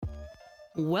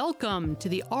Welcome to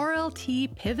the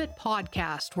RLT Pivot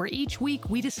Podcast, where each week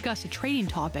we discuss a trading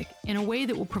topic in a way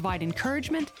that will provide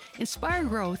encouragement, inspire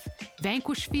growth,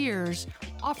 vanquish fears,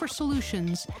 offer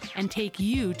solutions, and take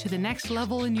you to the next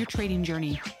level in your trading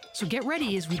journey. So get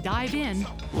ready as we dive in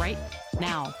right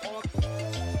now.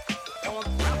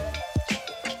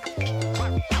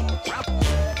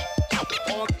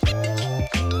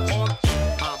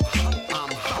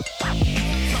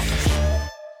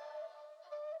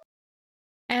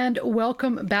 And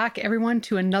welcome back, everyone,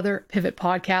 to another Pivot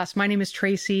Podcast. My name is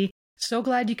Tracy. So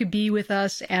glad you could be with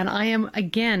us. And I am,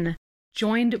 again,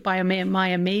 joined by my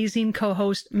amazing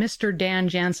co-host, Mr. Dan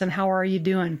Jansen. How are you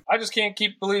doing? I just can't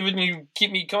keep believing you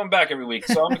keep me coming back every week.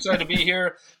 So I'm excited to be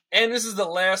here. And this is the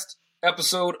last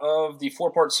episode of the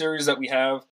four-part series that we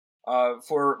have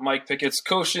for Mike Pickett's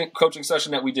coaching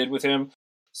session that we did with him.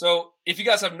 So if you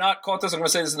guys have not caught this, I'm going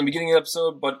to say this in the beginning of the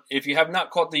episode, but if you have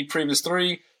not caught the previous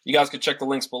three, you guys could check the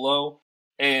links below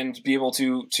and be able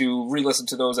to re-listen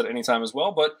to those at any time as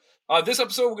well. But this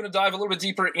episode, we're going to dive a little bit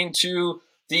deeper into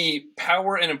the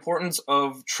power and importance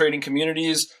of trading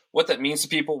communities, what that means to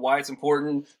people, why it's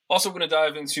important. Also, we're going to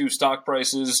dive into stock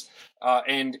prices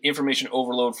and information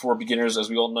overload for beginners. As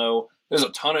we all know, there's a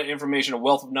ton of information, a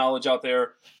wealth of knowledge out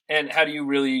there. And how do you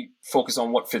really focus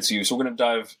on what fits you? So we're going to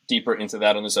dive deeper into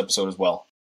that on this episode as well.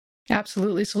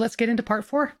 Absolutely. So let's get into part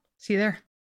 4. See you there.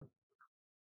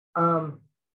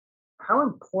 How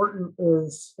important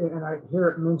is, and I hear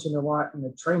it mentioned a lot in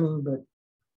the training, but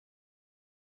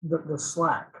the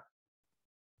Slack,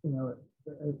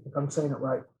 if I'm saying it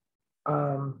right.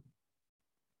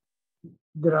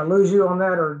 Did I lose you on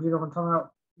that, or do you want to talk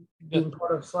about being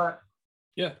part of Slack?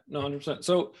 Yeah, no, 100%.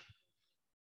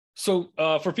 So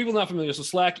for people not familiar, so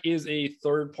Slack is a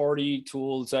third-party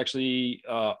tool. It's actually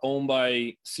owned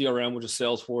by CRM, which is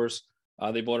Salesforce.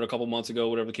 They bought it a couple months ago,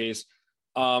 whatever the case.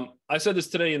 I said this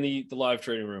today in the live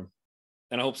trading room,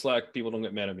 and I hope Slack people don't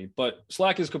get mad at me, but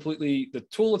Slack is the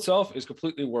tool itself is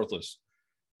completely worthless.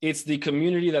 It's the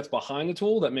community that's behind the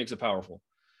tool that makes it powerful.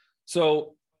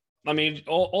 So, I mean,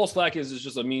 all Slack is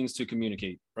just a means to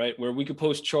communicate, right? Where we could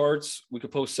post charts, we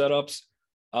could post setups.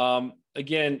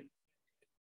 Again,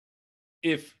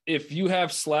 if you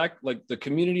have Slack, like the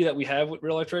community that we have with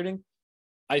real life trading,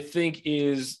 I think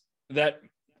is that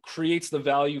creates the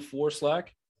value for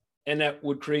Slack. And that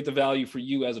would create the value for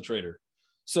you as a trader.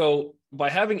 So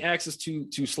by having access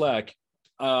to Slack,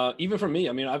 even for me,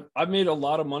 I mean, I've made a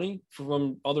lot of money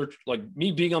from other, like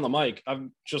me being on the mic.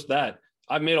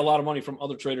 I've made a lot of money from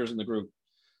other traders in the group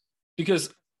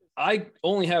because I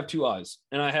only have 2 eyes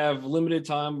and I have limited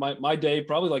time. My day,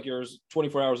 probably like yours,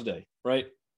 24 hours a day, right?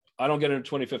 I don't get into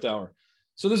 25th hour.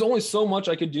 So there's only so much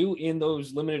I could do in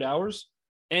those limited hours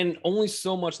and only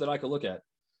so much that I could look at.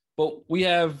 But we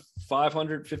have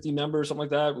 550 members, something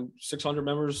like that, 600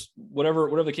 members,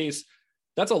 whatever the case.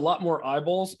 That's a lot more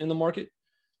eyeballs in the market.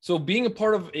 So being a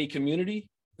part of a community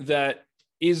that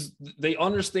they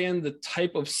understand the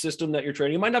type of system that you're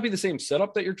trading. It might not be the same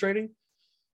setup that you're trading,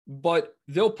 but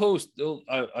they'll post.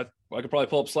 I could probably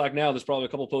pull up Slack now. There's probably a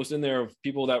couple posts in there of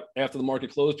people that after the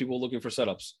market closed, people looking for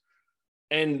setups.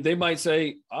 And they might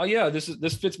say, oh yeah, this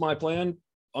fits my plan.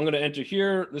 I'm going to enter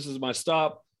here. This is my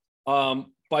stop.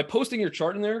 By posting your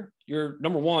chart in there, you're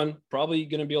number one, probably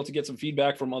going to be able to get some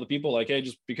feedback from other people like, hey,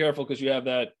 just be careful because you have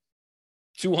that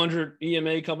 200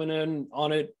 EMA coming in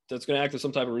on it. That's going to act as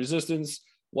some type of resistance.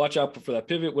 Watch out for that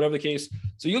pivot, whatever the case.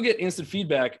 So you'll get instant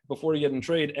feedback before you get in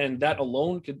trade. And that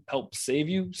alone could help save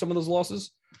you some of those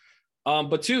losses.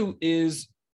 But two is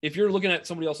if you're looking at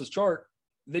somebody else's chart,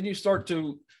 then you start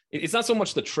to, it's not so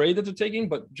much the trade that they're taking,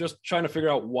 but just trying to figure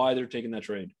out why they're taking that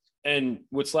trade. And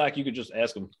with Slack, you could just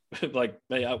ask them like,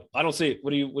 hey, I don't see it.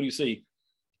 What do you see?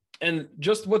 And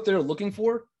just what they're looking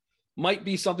for might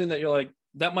be something that you're like,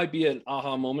 that might be an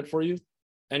aha moment for you.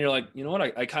 And you're like, you know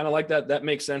what? I kind of like that. That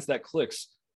makes sense. That clicks.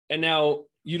 And now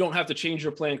you don't have to change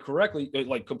your plan correctly,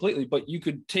 like completely, but you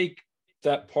could take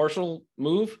that partial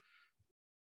move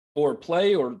or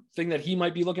play or thing that he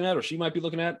might be looking at, or she might be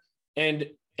looking at, and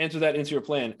enter that into your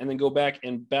plan and then go back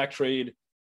and back trade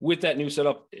with that new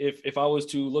setup. If I was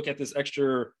to look at this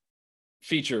extra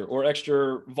feature or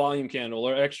extra volume candle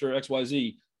or extra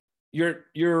XYZ,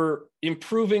 you're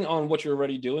improving on what you're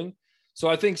already doing. So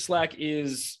I think Slack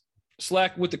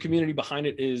with the community behind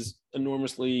it is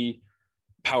enormously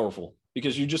powerful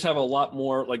because you just have a lot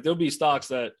more, like there'll be stocks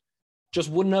that just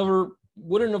wouldn't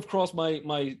have crossed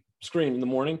my screen in the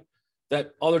morning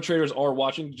that other traders are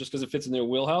watching just because it fits in their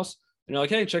wheelhouse. And you're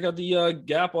like, hey, check out the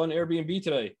gap on Airbnb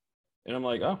today. And I'm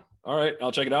like, oh, all right,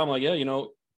 I'll check it out. I'm like, yeah,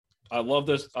 I love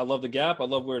this. I love the gap. I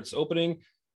love where it's opening.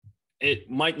 It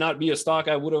might not be a stock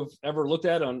I would have ever looked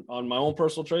at on my own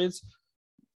personal trades,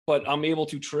 but I'm able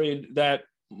to trade that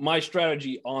my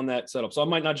strategy on that setup. So I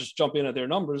might not just jump in at their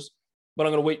numbers, but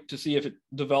I'm going to wait to see if it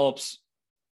develops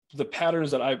the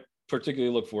patterns that I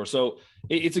particularly look for. So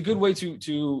it's a good way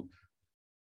to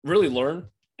really learn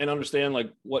and understand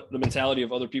like what the mentality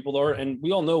of other people are. And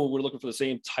we all know we're looking for the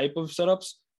same type of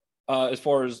setups as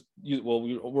far as,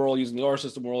 we're all using the R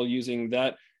system. We're all using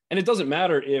that. And it doesn't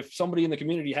matter if somebody in the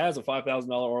community has a $5,000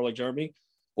 R like Jeremy,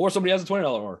 or somebody has a $20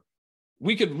 R.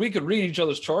 We could read each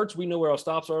other's charts. We know where our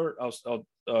stops are,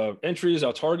 our entries,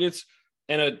 our targets,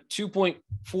 and a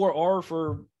 2.4 R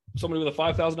for somebody with a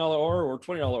 $5,000 R or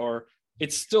 $20 R.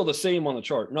 It's still the same on the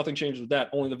chart. Nothing changes with that.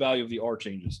 Only the value of the R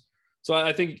changes. So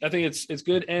I think it's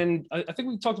good. And I think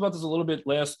we talked about this a little bit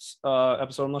last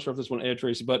episode. I'm not sure if this one aired,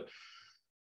 Tracy, but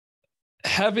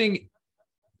having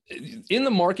in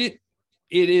the market,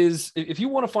 it is, if you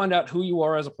want to find out who you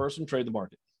are as a person, trade the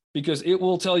market, because it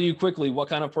will tell you quickly what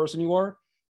kind of person you are.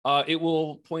 It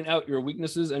will point out your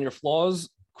weaknesses and your flaws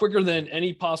quicker than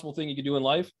any possible thing you could do in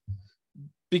life,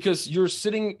 because you're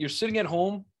sitting at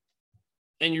home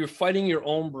and you're fighting your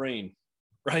own brain,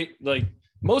 right? Like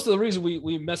most of the reason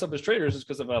we mess up as traders is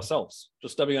because of ourselves,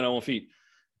 just stepping on our own feet.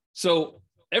 So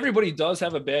everybody does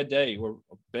have a bad day or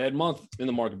a bad month in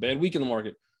the market, bad week in the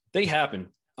market. They happen.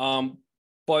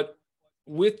 But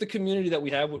with the community that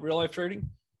we have with real life trading,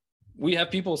 we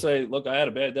have people say, look, I had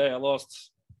a bad day. I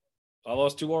lost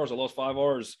 2 R's. I lost 5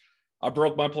 R's. I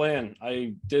broke my plan.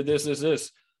 I did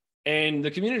this. And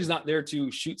the community is not there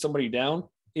to shoot somebody down.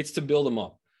 It's to build them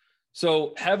up.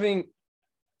 So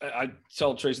I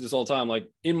tell Tracy this all the time, like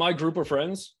in my group of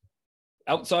friends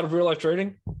outside of real life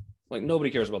trading, like nobody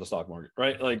cares about the stock market,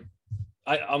 right? Like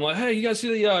I'm like, hey, you guys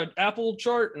see the Apple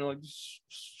chart? And I'm like,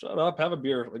 shut up, have a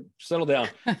beer, like settle down.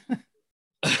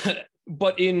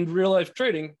 But in real life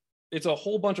trading, it's a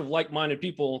whole bunch of like-minded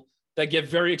people that get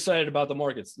very excited about the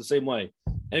markets the same way.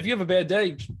 And if you have a bad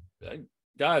day,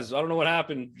 guys, I don't know what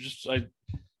happened. I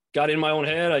got in my own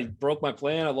head. I broke my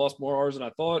plan. I lost more R's than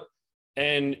I thought.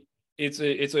 And it's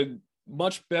a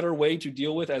much better way to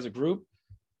deal with as a group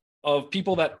of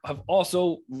people that have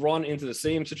also run into the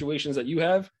same situations that you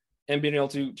have, and being able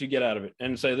to get out of it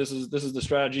and say, this is the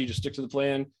strategy. Just stick to the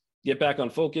plan, get back on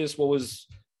focus.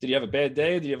 Did you have a bad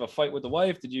day? Did you have a fight with the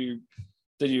wife? Did you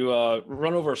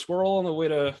run over a squirrel on the way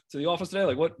to the office today?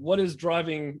 Like what is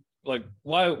driving, like,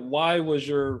 why was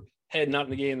your head not in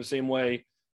the game the same way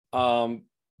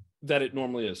that it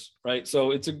normally is, right?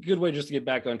 So it's a good way just to get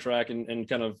back on track and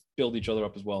kind of build each other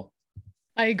up as well.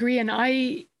 I agree. And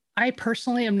I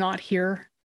personally am not here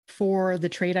for the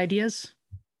trade ideas.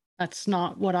 That's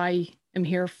not what I am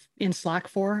here in Slack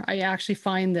for. I actually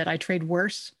find that I trade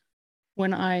worse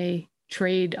when I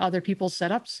trade other people's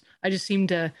setups. I just seem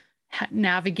to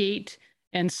navigate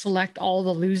and select all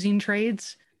the losing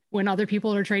trades when other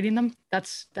people are trading them.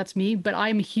 That's me, but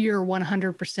I'm here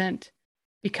 100%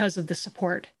 because of the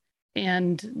support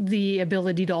and the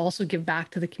ability to also give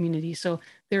back to the community. So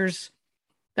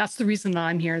that's the reason that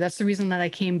I'm here. That's the reason that I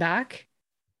came back,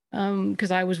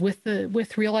 because I was with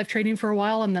real life trading for a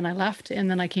while, and then I left, and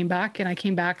then I came back, and I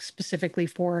came back specifically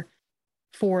for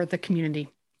the community,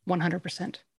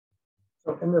 100%.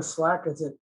 So in the Slack,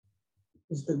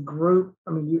 is the group,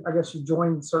 I mean, I guess you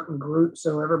joined certain groups,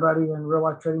 so everybody in real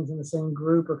life trading is in the same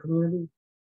group or community?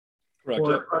 Correct.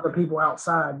 Or other people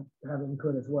outside have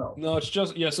input as well? No, it's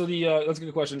just, yeah. So that's a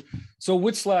good question. So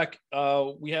with Slack,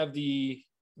 we have the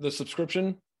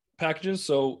subscription packages.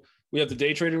 So we have the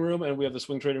day trading room and we have the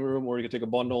swing trading room, where you can take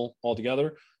a bundle all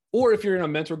together. Or if you're in a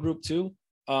mentor group too,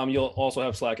 you'll also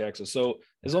have Slack access. So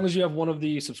as long as you have one of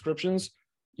the subscriptions,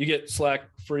 you get Slack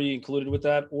free included with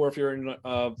that. Or if you're in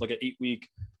like an 8-week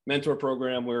mentor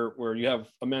program where you have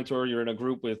a mentor, you're in a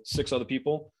group with 6 other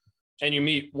people, and you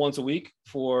meet once a week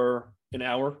for an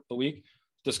hour a week,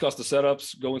 discuss the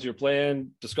setups, go into your plan,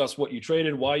 discuss what you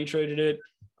traded, why you traded it.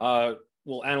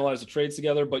 We'll analyze the trades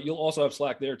together, but you'll also have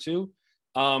Slack there too.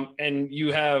 And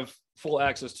you have full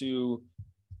access to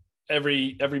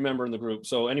every member in the group.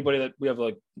 So anybody that we have,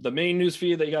 like the main news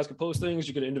feed that you guys can post things,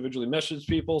 you can individually message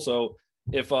people. So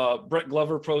if Brett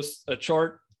Glover posts a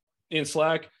chart in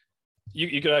Slack,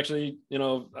 you could actually,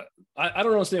 I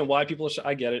don't understand why people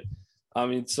I get it. I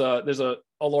mean, it's there's a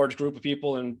large group of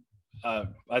people, and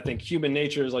I think human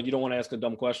nature is like, you don't want to ask a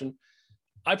dumb question.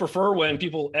 I prefer when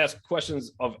people ask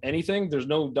questions of anything. There's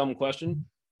no dumb question,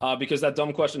 because that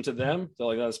dumb question to them, they're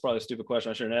like, that's probably a stupid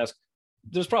question, I shouldn't ask.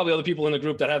 There's probably other people in the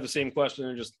group that have the same question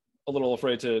and just a little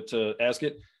afraid to ask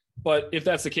it. But if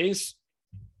that's the case,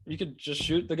 you could just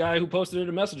shoot the guy who posted it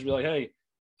a message, be like, hey,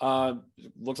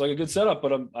 looks like a good setup,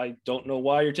 but I don't know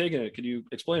why you're taking it. Could you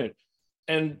explain it?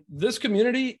 And this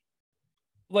community,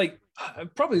 like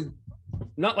probably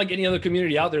not like any other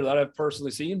community out there that I've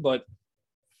personally seen, but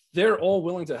they're all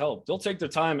willing to help. They'll take their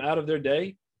time out of their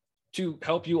day to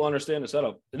help you understand the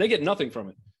setup. And they get nothing from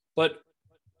it, but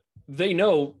they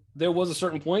know there was a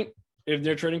certain point in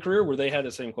their trading career where they had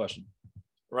the same question,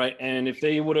 right? And if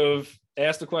they would have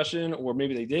asked the question, or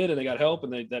maybe they did and they got help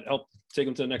and that helped take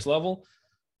them to the next level.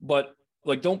 But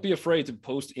like, don't be afraid to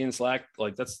post in Slack.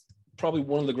 Like, that's probably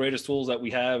one of the greatest tools that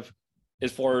we have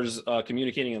as far as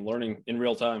communicating and learning in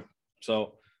real time.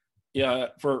 So yeah,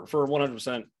 for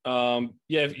 100%.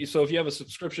 Yeah. So if you have a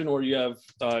subscription, or you have,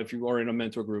 if you are in a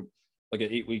mentor group, like an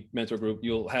 8-week mentor group,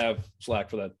 you'll have Slack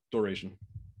for that duration.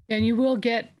 And you will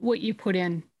get what you put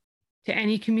in to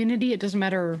any community. It doesn't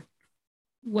matter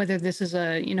whether this is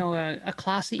a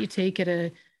class that you take at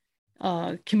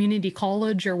a community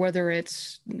college, or whether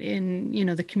it's in,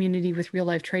 the community with real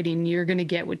life trading, you're going to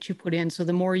get what you put in. So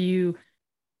the more you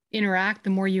interact, the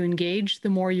more you engage, the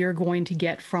more you're going to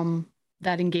get from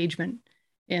that engagement.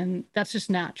 And that's just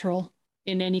natural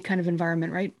in any kind of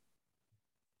environment, right?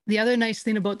 The other nice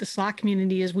thing about the Slack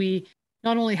community is we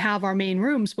not only have our main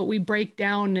rooms, but we break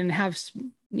down and have,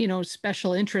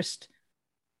 special interest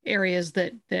areas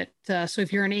that so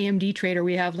if you're an AMD trader,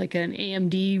 we have like an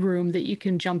AMD room that you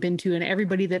can jump into, and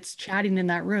everybody that's chatting in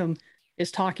that room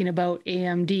is talking about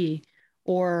AMD.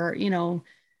 Or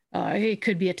it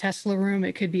could be a Tesla room,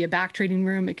 it could be a back trading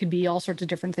room, it could be all sorts of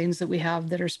different things that we have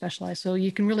that are specialized. So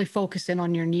you can really focus in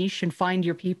on your niche and find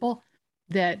your people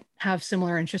that have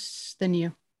similar interests than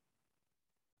you.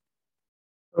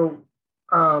 So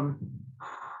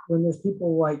when there's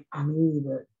people like me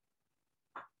that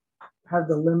have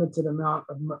the limited amount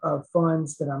of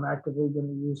funds that I'm actively going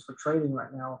to use for trading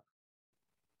right now,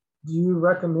 do you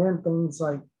recommend things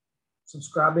like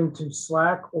subscribing to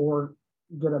Slack, or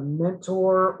get a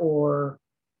mentor, or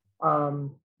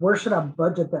where should I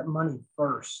budget that money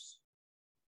first?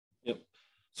 Yep.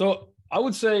 So I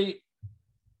would say,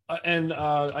 and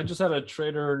I just had a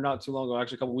trader not too long ago,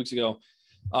 actually a couple of weeks ago.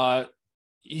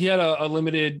 He had a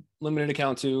limited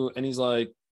account too, and he's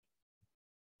like,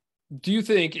 do you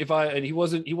think and he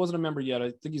wasn't a member yet,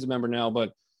 I think he's a member now,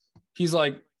 but he's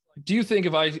like, do you think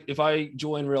if I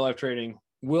join real life trading,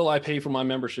 will I pay for my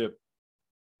membership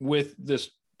with this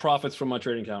profits from my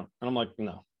trading account? And I'm like,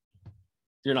 no,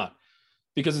 you're not,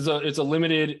 because it's a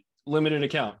limited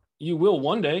account. You will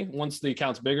one day, once the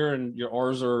account's bigger and your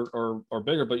R's are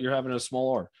bigger, but you're having a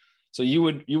small R. So you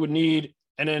would need,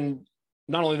 and then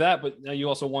not only that, but now you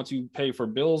also want to pay for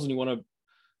bills, and you want to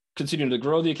continue to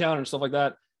grow the account and stuff like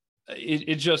that.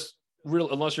 It just real,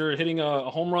 unless you're hitting a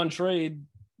home run trade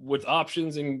with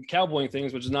options and cowboying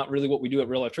things, which is not really what we do at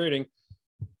real life trading,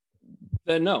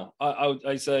 then no.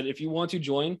 I said, if you want to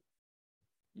join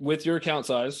with your account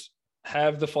size,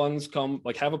 have the funds come,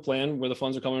 like have a plan where the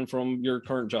funds are coming from your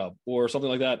current job or something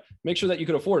like that. Make sure that you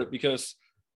can afford it, because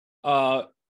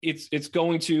it's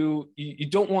going to, you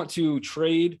don't want to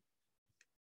trade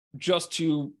just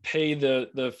to pay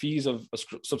the fees of a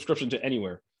subscription to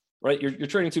anywhere, right? You're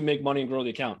trading to make money and grow the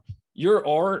account.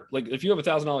 Like if you have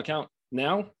 $1,000 account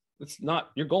now, it's not,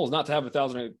 your goal is not to have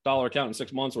 $1,000 account in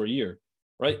 6 months or a year,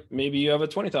 right? Maybe you have a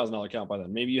 $20,000 account by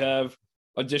then. Maybe you have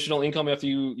additional income after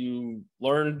you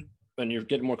learn and you're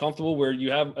getting more comfortable, where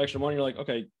you have extra money. You're like,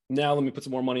 okay, now let me put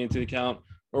some more money into the account,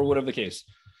 or whatever the case.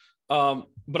 But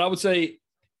I would say,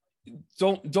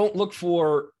 don't look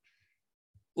for,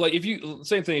 like,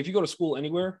 same thing, if you go to school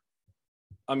anywhere,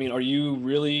 I mean,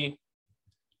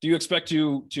 do you expect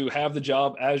to have the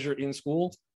job as you're in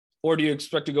school, or do you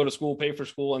expect to go to school, pay for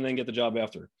school, and then get the job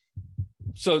after?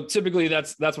 So typically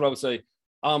that's what I would say.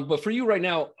 But for you right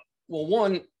now, well,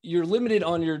 one, you're limited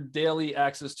on your daily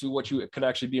access to what you could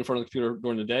actually be in front of the computer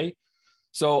during the day.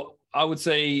 So I would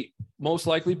say most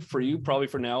likely for you, probably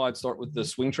for now, I'd start with the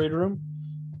swing trader room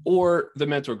or the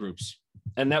mentor groups.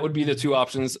 And that would be the two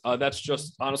options. That's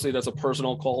just, honestly, that's a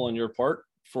personal call on your part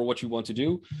for what you want to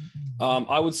do.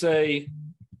 I would say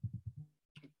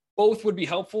both would be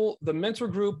helpful. The mentor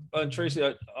group, Tracy,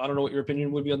 I don't know what your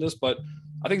opinion would be on this, but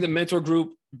I think the mentor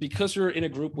group, because you're in a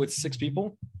group with 6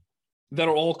 people that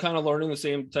are all kind of learning the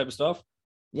same type of stuff,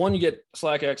 one, you get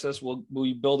Slack access.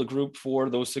 We build a group for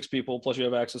those 6 people, plus you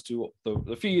have access to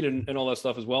the feed and all that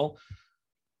stuff as well.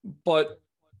 But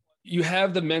you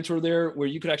have the mentor there where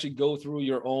you could actually go through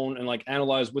your own and like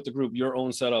analyze with the group your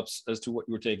own setups as to what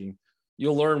you were taking.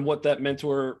 You'll learn what that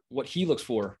mentor, what he looks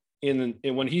for in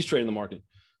when he's trading the market.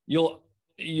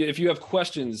 If you have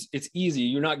questions, it's easy.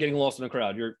 You're not getting lost in a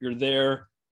crowd. You're there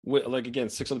with, like, again,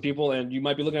 6 other people, and you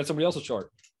might be looking at somebody else's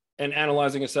chart and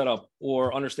analyzing a setup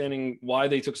or understanding why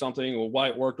they took something or why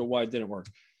it worked or why it didn't work.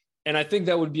 And I think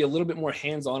that would be a little bit more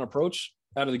hands-on approach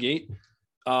out of the gate,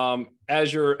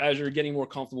 as you're getting more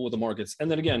comfortable with the markets. And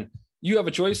then again, you have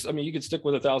a choice. I mean, you could stick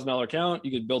with $1,000 account.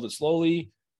 You could build it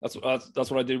slowly. That's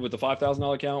what I did with the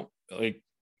 $5,000 account. Like,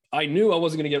 I knew I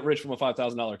wasn't going to get rich from a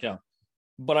 $5,000 account,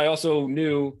 but I also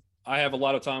knew I have a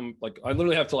lot of time. Like, I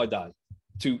literally have till I die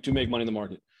to make money in the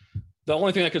market. The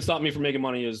only thing that could stop me from making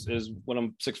money is when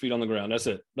I'm 6 feet on the ground. That's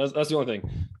it. That's the only thing.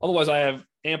 Otherwise, I have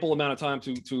ample amount of time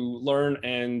to learn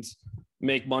and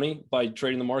make money by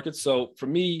trading the markets. So for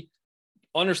me,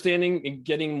 understanding and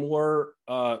getting more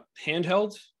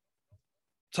handheld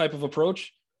type of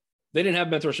approach. They didn't have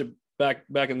mentorship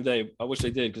back in the day. I wish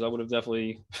they did, because I would have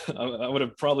definitely, I would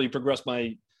have probably progressed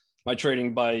my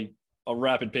trading by a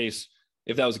rapid pace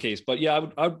if that was the case. But yeah,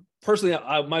 I would personally,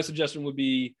 my suggestion would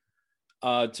be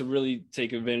to really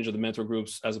take advantage of the mentor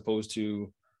groups as opposed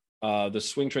to the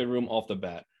swing trade room off the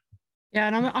bat. Yeah,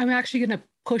 and I'm actually going to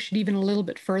push it even a little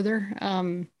bit further,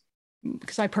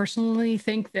 because I personally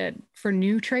think that for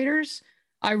new traders,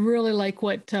 I really like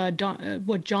what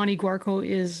Johnny Guarco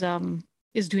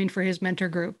is doing for his mentor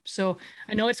group. So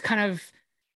I know it's kind of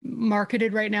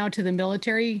marketed right now to the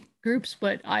military groups,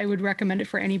 but I would recommend it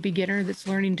for any beginner that's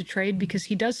learning to trade, because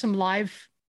he does some live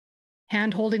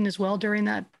hand holding as well during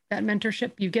that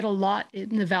mentorship. You get a lot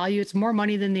in the value. It's more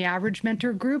money than the average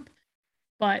mentor group,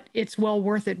 but it's well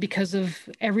worth it because of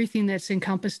everything that's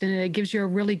encompassed in it. It gives you a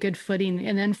really good footing.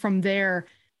 And then from there,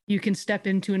 you can step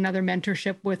into another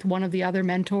mentorship with one of the other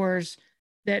mentors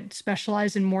that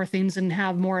specialize in more things and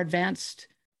have more advanced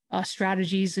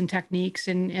strategies and techniques,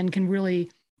 and can really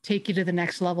take you to the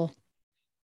next level.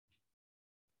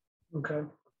 Okay.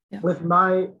 Yeah. With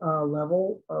my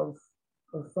level of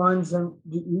funds, and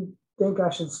do you think I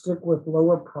should stick with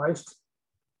lower priced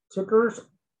tickers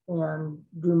and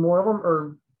do more of them,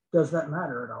 or does that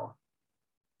matter at all?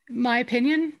 My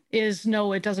opinion is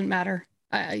no, it doesn't matter.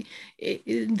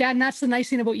 That's the nice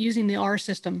thing about using the R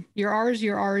system. Your R is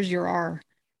your R is your R.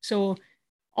 So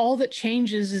all that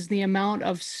changes is the amount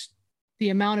of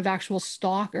actual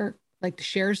stock, or like the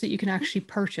shares that you can actually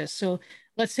purchase. So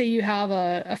let's say you have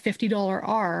a $50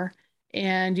 R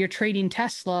and you're trading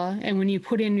Tesla, and when you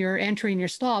put in your entry and your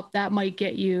stop, that might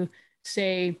get you,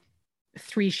 say,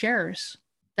 3 shares.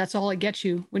 That's all it gets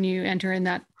you when you enter in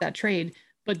that trade.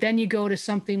 But then you go to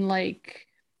something like,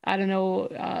 I don't know,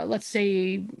 let's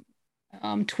say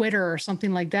Twitter or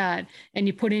something like that, and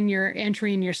you put in your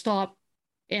entry and your stop,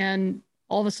 and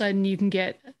all of a sudden you can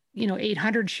get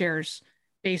 800 shares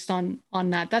based on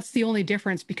that. That's the only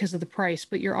difference because of the price,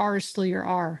 but your R is still your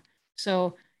R.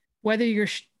 So whether you're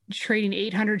trading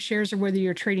 800 shares or whether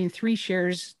you're trading 3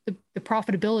 shares, the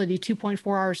profitability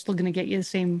 2.4 hours is still going to get you the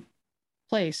same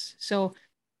place. So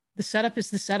the setup is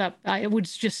the setup. I would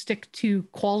just stick to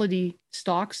quality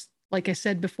stocks. Like I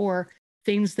said before,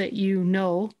 things that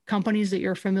companies that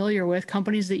you're familiar with,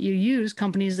 companies that you use,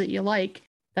 companies that you like.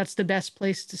 That's the best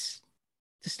place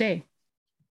to stay.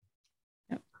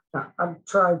 Yep. I've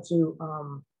tried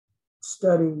to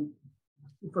study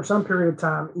for some period of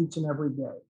time each and every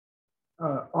day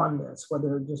on this,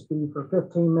 whether it just be for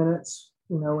 15 minutes,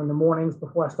 in the mornings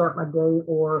before I start my day,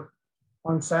 or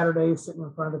on Saturdays sitting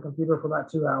in front of the computer for about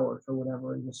 2 hours or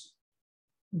whatever, and just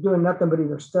doing nothing but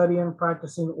either studying,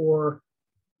 practicing, or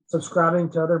subscribing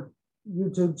to other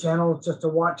YouTube channels just to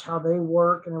watch how they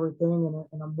work and everything.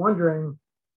 And I'm wondering,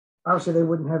 obviously they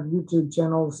wouldn't have YouTube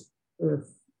channels if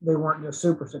they weren't just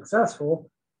super successful,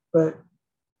 but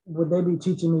would they be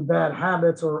teaching me bad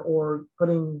habits or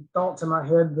putting thoughts in my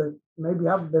head that maybe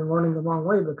I've been learning the wrong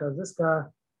way because this guy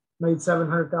made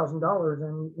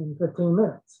 $700,000 in 15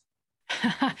 minutes?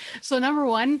 So number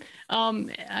one,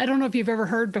 I don't know if you've ever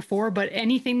heard before, but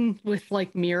anything with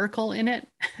like miracle in it,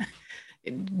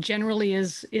 it generally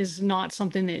is not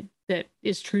something that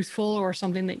is truthful or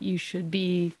something that you should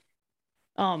be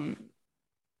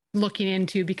looking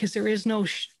into, because there's no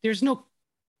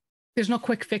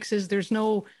quick fixes. There's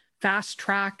no fast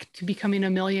track to becoming a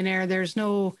millionaire. There's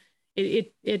no, you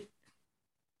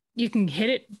can hit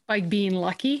it by being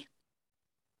lucky.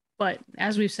 But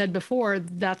as we've said before,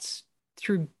 that's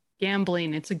through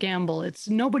gambling. It's a gamble.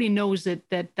 Nobody knows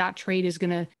that trade is going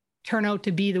to turn out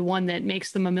to be the one that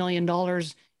makes them $1 million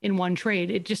in one trade.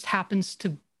 It just happens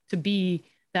to be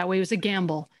that way. It was a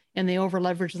gamble, and they over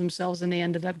leveraged themselves, and they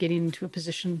ended up getting into a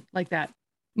position like that.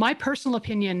 My personal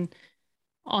opinion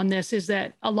on this is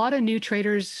that a lot of new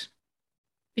traders,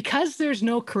 because there's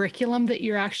no curriculum that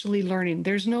you're actually learning,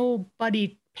 there's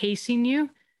nobody pacing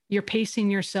you, you're pacing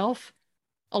yourself.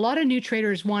 A lot of new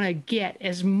traders want to get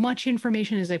as much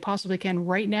information as they possibly can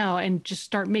right now and just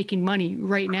start making money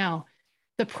right now.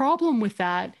 The problem with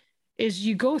that is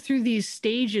you go through these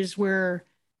stages where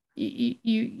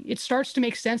it starts to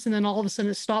make sense, and then all of a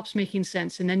sudden it stops making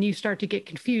sense, and then you start to get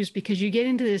confused because you get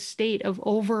into this state of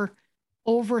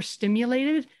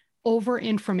overstimulated, over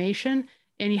information,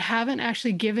 and you haven't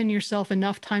actually given yourself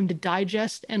enough time to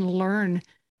digest and learn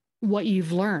what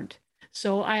you've learned.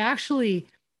 So I actually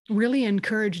really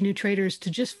encourage new traders to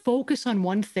just focus on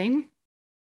one thing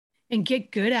and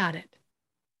get good at it.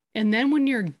 And then when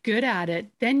you're good at it,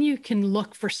 then you can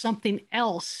look for something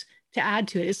else to add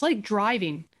to it. It's like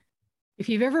driving. If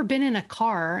you've ever been in a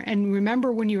car and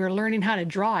remember when you were learning how to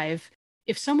drive,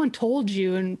 if someone told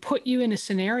you and put you in a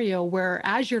scenario where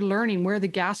as you're learning where the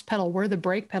gas pedal, where the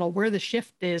brake pedal, where the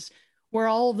shift is, where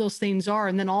all of those things are,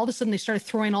 and then all of a sudden they started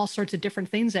throwing all sorts of different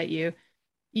things at you,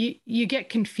 you get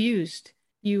confused.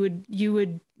 You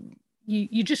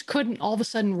just couldn't all of a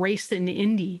sudden race in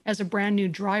Indy as a brand new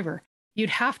driver.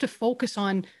 You'd have to focus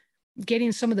on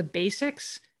getting some of the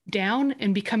basics down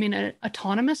and becoming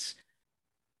autonomous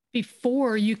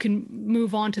before you can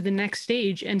move on to the next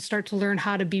stage and start to learn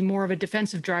how to be more of a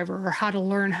defensive driver or how to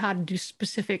learn how to do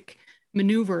specific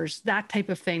maneuvers, that type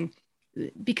of thing.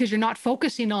 Because you're not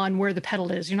focusing on where the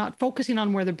pedal is. You're not focusing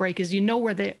on where the brake is. You know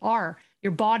where they are.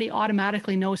 Your body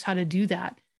automatically knows how to do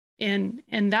that. And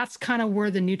that's kind of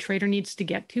where the new trader needs to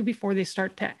get to before they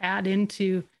start to add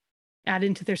into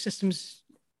their systems,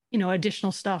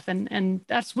 additional stuff. And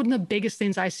that's one of the biggest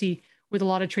things I see with a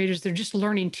lot of traders. They're just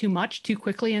learning too much too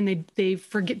quickly, and they're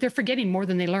forgetting more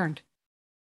than they learned.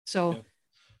 So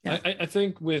yeah. I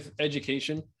think with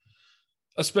education,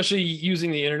 especially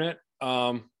using the internet,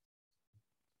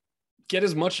 get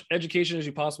as much education as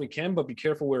you possibly can, but be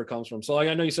careful where it comes from. So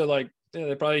I know you said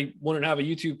they probably wouldn't have a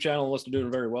YouTube channel unless they're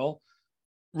doing very well.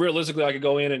 Realistically, I could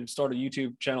go in and start a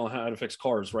YouTube channel on how to fix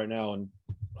cars right now, and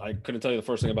I couldn't tell you the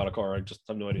first thing about a car. I just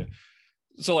have no idea.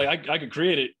 So I could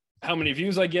create it. How many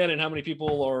views I get and how many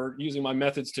people are using my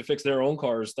methods to fix their own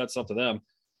cars, that's up to them.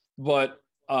 But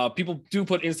people do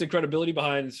put instant credibility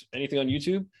behind anything on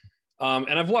YouTube.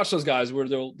 And I've watched those guys where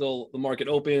the market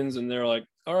opens and they're like,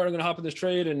 all right, I'm going to hop in this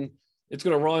trade and it's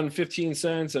going to run 15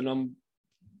 cents and I'm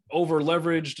over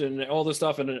leveraged and all this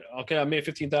stuff. And okay, I made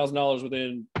 $15,000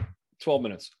 within 12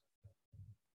 minutes.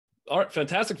 All right,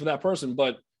 fantastic for that person.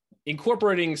 But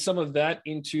incorporating some of that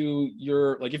into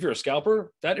your, if you're a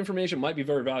scalper, that information might be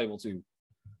very valuable too,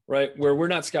 right? Where we're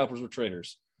not scalpers, we're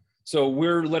traders. So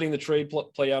we're letting the trade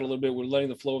play out a little bit. We're letting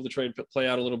the flow of the trade play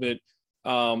out a little bit.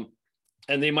 And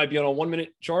they might be on a 1 minute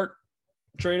chart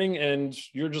trading and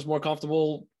you're just more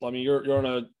comfortable. I mean, you're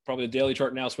on probably a daily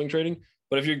chart now, swing trading.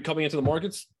 But if you're coming into the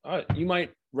markets, you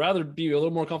might rather be a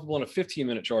little more comfortable on a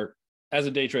 15-minute chart as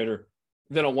a day trader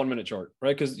than a 1 minute chart,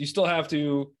 right? Because you still have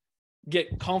to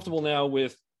get comfortable now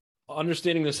with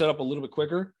understanding the setup a little bit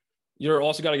quicker. You're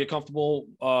also got to get comfortable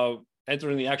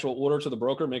entering the actual order to the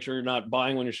broker. Make sure you're not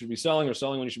buying when you should be selling or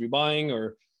selling when you should be buying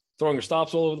or throwing your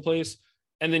stops all over the place.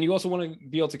 And then you also want to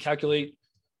be able to calculate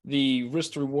the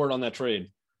risk to reward on that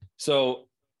trade. So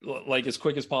as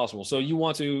quick as possible. So you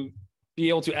want to be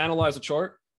able to analyze a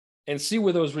chart and see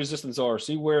where those resistance are.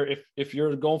 See where if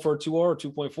you're going for a 2R or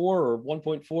 2.4 or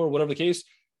 1.4, whatever the case,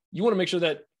 you want to make sure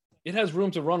that it has room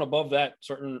to run above that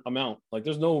certain amount.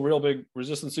 There's no real big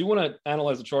resistance. So you want to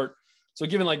analyze the chart. So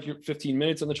given your 15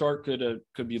 minutes on the chart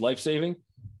could be life-saving.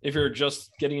 If you're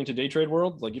just getting into day trade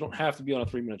world, you don't have to be on a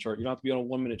 3 minute chart. You don't have to be on a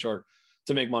 1 minute chart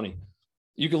to make money.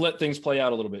 You can let things play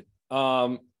out a little bit.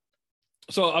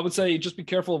 So I would say just be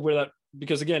careful of where that,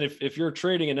 because again, if you're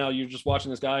trading and now you're just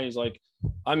watching this guy, he's like,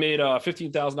 I made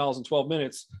 $15,000 in 12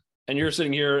 minutes and you're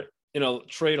sitting here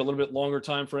trade a little bit longer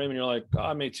time frame and you're like, oh,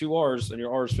 I made 2 R's and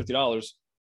your R is $50.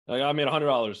 I made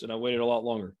 $100 and I waited a lot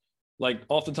longer.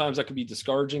 Oftentimes that could be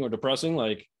discouraging or depressing,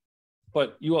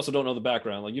 but you also don't know the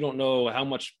background. You don't know how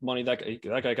much money that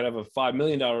guy could have a $5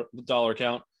 million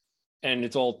account and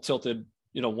it's all tilted,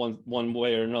 one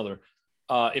way or another.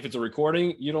 If it's a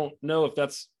recording, you don't know if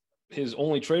that's his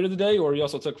only trade of the day, or he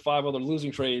also took 5 other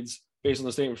losing trades based on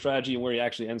the statement of strategy and where he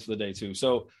actually ends for the day too.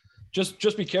 So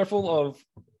just be careful of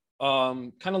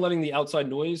kind of letting the outside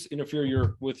noise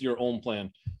interfere with your own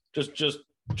plan. Just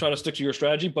try to stick to your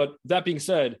strategy. But that being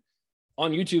said,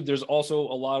 on YouTube, there's also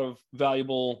a lot of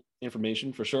valuable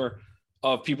information for sure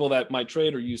of people that might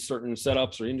trade or use certain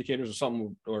setups or indicators or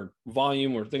something or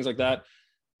volume or things like that.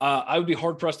 I would be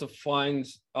hard pressed to find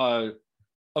a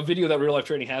video that Real Life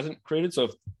Trading hasn't created. So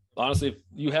if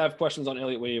you have questions on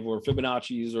Elliott Wave or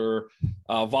Fibonacci's or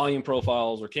volume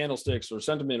profiles or candlesticks or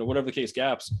sentiment or whatever the case,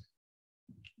 gaps,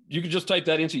 you could just type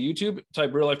that into YouTube,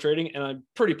 type Real Life Trading, and I'm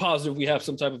pretty positive we have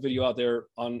some type of video out there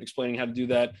on explaining how to do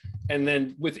that. And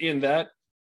then within that,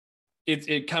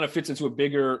 it kind of fits into a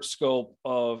bigger scope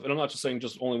of, and I'm not just saying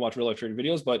just only watch Real Life Trading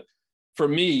videos, but for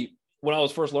me, when I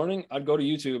was first learning, I'd go to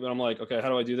YouTube and I'm like, okay, how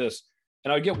do I do this?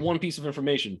 And I'd get one piece of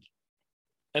information.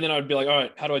 And then I'd be like, all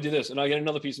right, how do I do this? And I get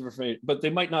another piece of information, but they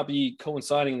might not be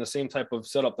coinciding in the same type of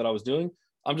setup that I was doing.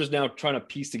 I'm just now trying to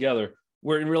piece together,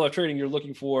 where in real life trading, you're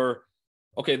looking for,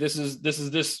 okay, this is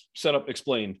this setup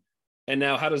explained. And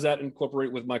now how does that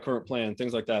incorporate with my current plan?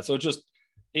 Things like that. So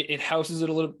it houses it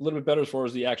a little bit better as far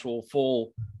as the actual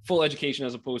full education,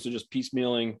 as opposed to just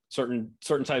piecemealing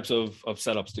certain types of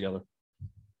setups together.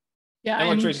 Yeah. And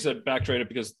like Tracy said, back trade it,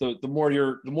 because the more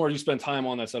you spend time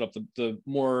on that setup, the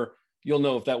more you'll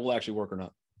know if that will actually work or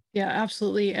not. Yeah,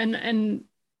 absolutely. And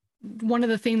one of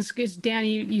the things is, Dan,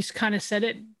 you kind of said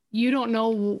it, you don't know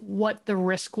what the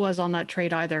risk was on that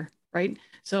trade either, right?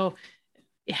 So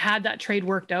had that trade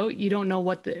worked out, you don't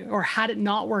know or had it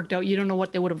not worked out, you don't know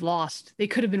what they would have lost. They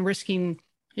could have been risking,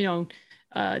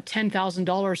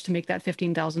 $10,000 to make that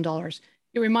 $15,000.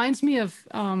 It reminds me of,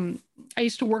 I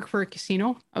used to work for a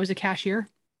casino. I was a cashier.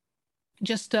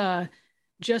 Just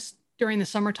during the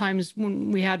summer times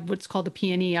when we had what's called the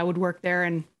P&E, I would work there.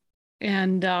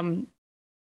 And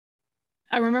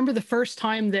I remember the first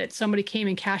time that somebody came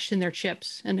and cashed in their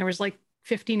chips, and there was like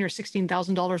 $15,000 or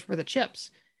 $16,000 worth of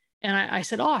chips. And I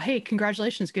said, oh, hey,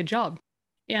 congratulations, good job.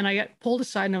 And I got pulled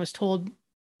aside and I was told,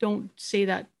 don't say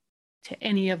that to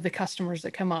any of the customers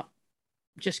that come up,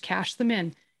 just cash them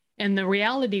in. And the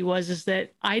reality is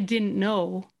that I didn't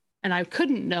know, and I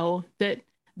couldn't know, that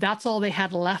that's all they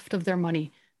had left of their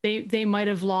money. They might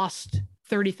have lost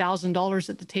 $30,000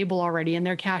 at the table already, and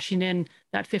they're cashing in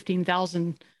that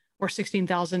 $15,000 or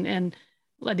 $16,000 and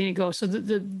letting it go. So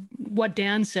what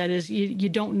Dan said is you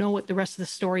don't know what the rest of the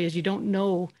story is. You don't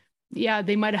know. Yeah,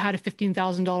 they might have had a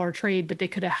 $15,000 trade, but they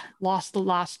could have lost the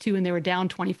last two and they were down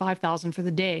 $25,000 for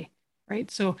the day,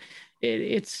 right? So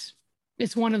it's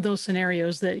one of those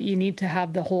scenarios that you need to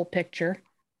have the whole picture.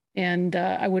 And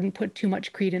I wouldn't put too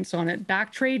much credence on it.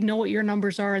 Back trade, know what your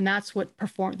numbers are, and that's what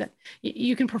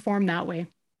you can perform that way,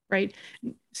 right?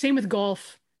 Same with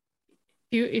golf.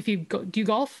 Do you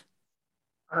golf?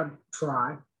 I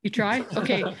try. You try?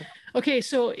 Okay. Okay.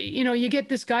 So, you get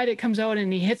this guy that comes out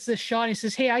and he hits this shot and he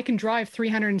says, hey, I can drive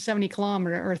 370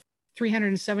 kilometers or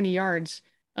 370 yards.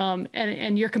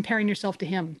 And you're comparing yourself to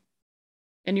him,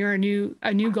 and you're a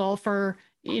new golfer.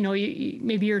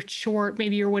 Maybe you're short,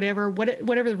 maybe you're whatever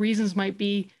the reasons might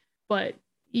be, but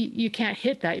you can't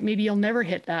hit that. Maybe you'll never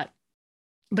hit that.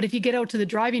 But if you get out to the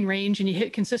driving range and you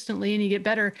hit consistently and you get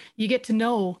better, you get to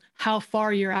know how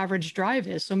far your average drive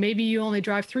is. So maybe you only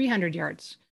drive 300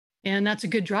 yards, and that's a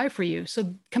good drive for you.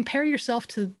 So compare yourself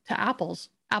to apples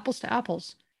to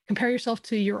apples. Compare yourself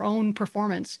to your own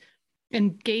performance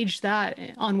and gauge that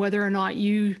on whether or not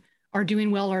you are doing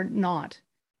well or not.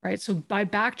 Right. So by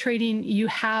back trading, you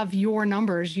have your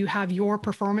numbers, you have your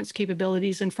performance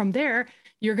capabilities. And from there,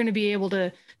 you're going to be able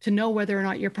to know whether or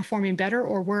not you're performing better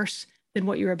or worse than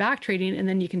what you were back trading. And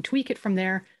then you can tweak it from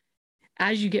there.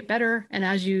 As you get better and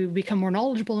as you become more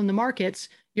knowledgeable in the markets,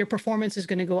 your performance is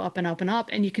going to go up and up and up.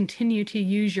 And you continue to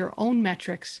use your own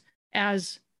metrics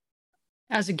as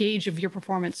a gauge of your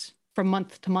performance from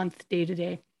month to month, day to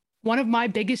day. One of my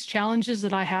biggest challenges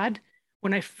that I had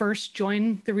when I first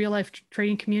joined the real life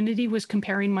trading community was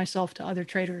comparing myself to other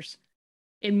traders.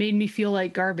 It made me feel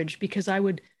like garbage, because I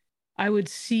would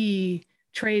see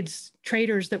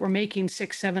traders that were making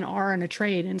 6-7 R in a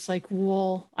trade, and it's like,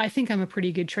 well, I think I'm a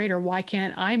pretty good trader. Why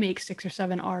can't I make 6 or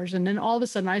 7 R's? And then all of a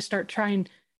sudden I start trying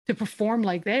to perform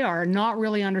like they are, not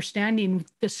really understanding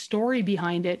the story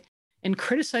behind it, and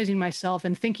criticizing myself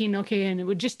and thinking, okay, and it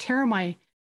would just tear my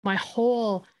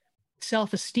whole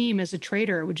self-esteem as a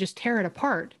trader. It would just tear it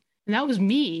apart. And that was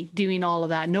me doing all of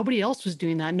that. Nobody else was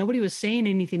doing that. Nobody was saying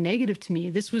anything negative to me.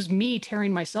 This was me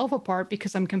tearing myself apart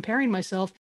because I'm comparing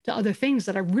myself to other things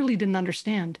that I really didn't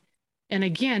understand. And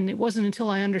again, it wasn't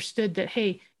until I understood that,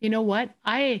 hey, you know what?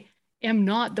 I am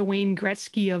not the Wayne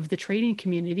Gretzky of the trading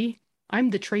community.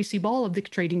 I'm the Tracy Ball of the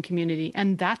trading community,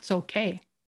 and that's okay.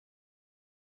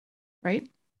 Right?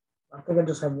 I think I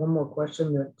just have one more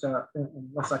question that,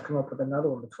 unless I come up with another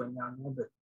one between now and then, but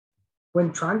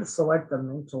when trying to select a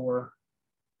mentor,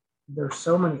 there's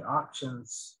so many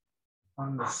options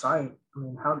on the site. I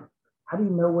mean, how do you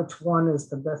know which one is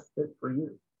the best fit for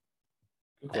you?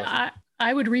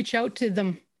 I would reach out to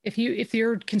them. If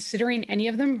you're considering any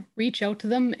of them, reach out to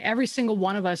them. Every single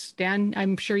one of us, Dan,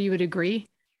 I'm sure you would agree,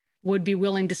 would be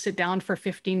willing to sit down for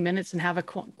 15 minutes and have a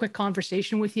quick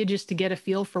conversation with you, just to get a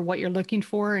feel for what you're looking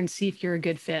for and see if you're a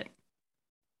good fit.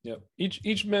 Yeah.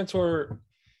 Each mentor,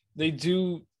 they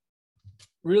do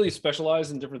really specialize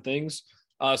in different things.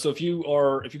 So if you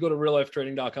go to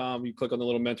reallifetrading.com, you click on the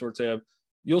little mentor tab,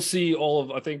 you'll see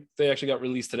I think they actually got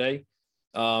released today.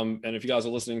 And if you guys are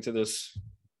listening to this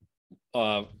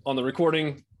on the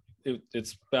recording,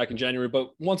 it's back in January,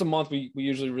 but once a month we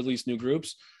usually release new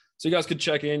groups. So you guys could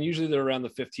check in. Usually they're around the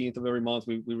 15th of every month.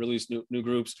 We release new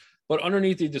groups, but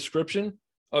underneath the description,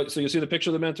 so you'll see the picture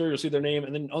of the mentor, you'll see their name,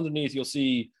 and then underneath you'll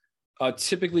see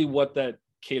typically what that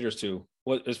caters to,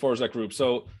 what as far as that group.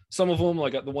 So some of them,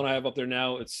 like the one I have up there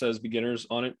now, it says beginners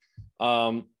on it.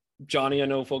 Johnny, I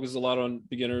know, focuses a lot on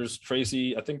beginners.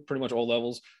 Tracy, I think pretty much all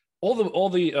levels. All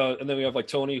the and then we have like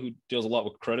Tony, who deals a lot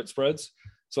with credit spreads.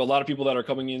 So a lot of people that are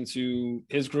coming into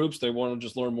his groups, they want to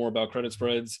just learn more about credit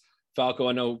spreads. Falco,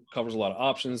 I know, covers a lot of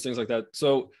options, things like that.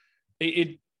 So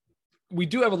we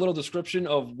do have a little description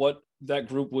of what that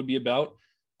group would be about.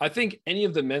 I think any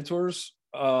of the mentors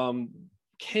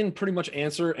can pretty much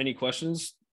answer any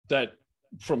questions that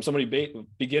from somebody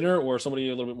beginner or somebody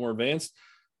a little bit more advanced,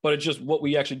 but it's just what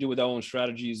we actually do with our own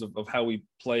strategies of how we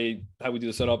play, how we do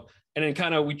the setup. And then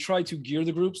kind of, we try to gear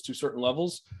the groups to certain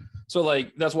levels. So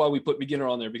like, that's why we put beginner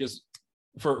on there, because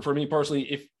for me personally,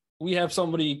 if we have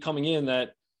somebody coming in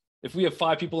that, if we have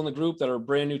 5 people in the group that are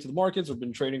brand new to the markets or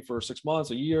been trading for 6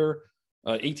 months, a year,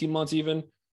 18 months even,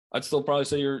 I'd still probably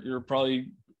say you're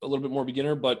probably a little bit more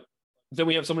beginner. But then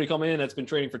we have somebody come in that's been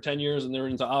trading for 10 years and they're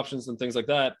into options and things like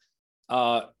that.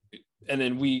 And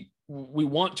then we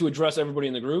want to address everybody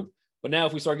in the group. But now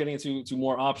if we start getting into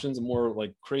more options and more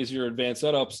like crazier advanced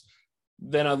setups,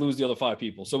 then I lose the other 5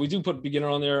 people. So we do put beginner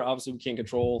on there. Obviously we can't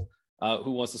control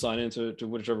who wants to sign into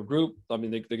whichever group. I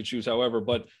mean, they could choose however,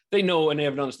 but they know and they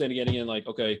have an understanding getting in, like,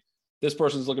 okay, this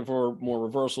person's looking for more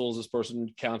reversals. This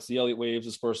person counts the Elliott waves.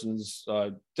 This person's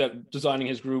designing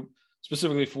his group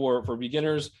specifically for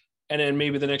beginners. And then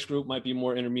maybe the next group might be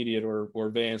more intermediate or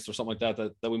advanced or something like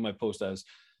that we might post as.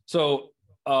 So,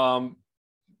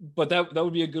 but that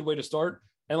would be a good way to start.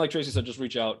 And like Tracy said, just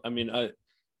reach out. I mean,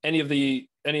 any of the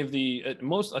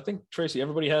most, I think, Tracy,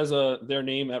 everybody has their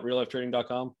name at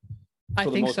reallifetrading.com. I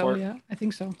think so. Part. Yeah, I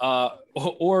think so.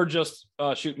 Or just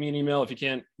shoot me an email if you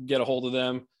can't get a hold of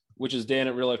them, which is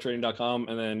dan@reallifetrading.com.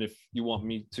 And then if you want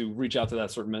me to reach out to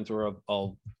that certain mentor,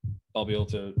 I'll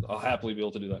happily be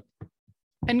able to do that.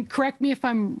 And correct me if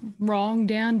I'm wrong,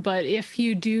 Dan, but if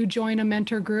you do join a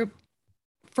mentor group,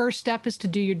 first step is to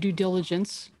do your due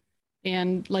diligence.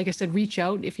 And like I said, reach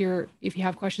out if you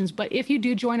have questions. But if you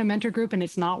do join a mentor group and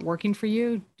it's not working for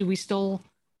you, do we still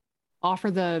offer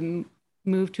the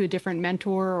move to a different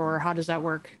mentor, or how does that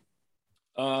work?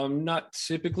 Not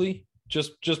typically,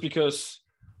 just because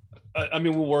I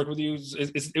mean, we'll work with you.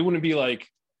 It wouldn't be like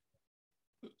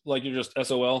you're just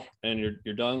SOL and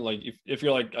you're done. Like if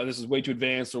you're like, oh, this is way too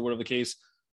advanced or whatever the case,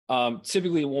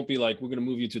 typically it won't be like, we're going to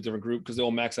move you to a different group, because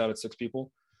they'll max out at 6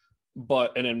 people.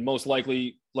 And then most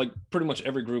likely, like pretty much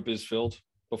every group is filled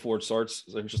before it starts.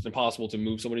 It's just impossible to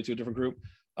move somebody to a different group.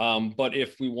 But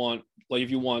if you want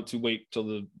to wait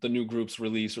till the new groups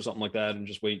release or something like that, and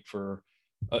just wait for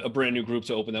a brand new group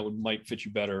to open that might fit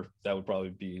you better, that would probably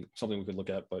be something we could look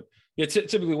at. But yeah,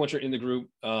 typically once you're in the group,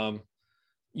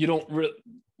 you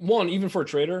don't even for a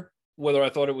trader, whether I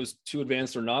thought it was too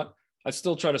advanced or not, I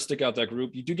still try to stick out that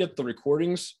group. You do get the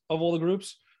recordings of all the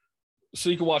groups, so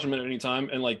you can watch them at any time.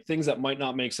 And like things that might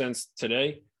not make sense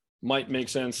today might make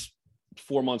sense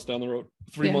 4 months down the road,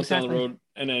 3 months down the road.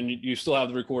 And then you still have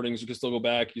the recordings. You can still go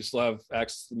back. You still have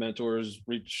access to the mentors,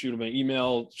 shoot them an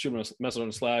email, shoot them a message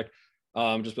on Slack.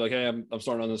 Just be like, hey, I'm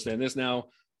starting to understand this now.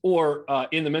 Or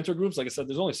in the mentor groups, like I said,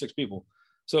 there's only 6 people.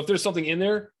 So if there's something in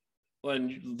there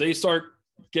and they start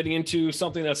getting into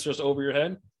something that's just over your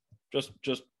head,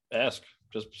 just ask.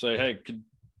 Just say, hey,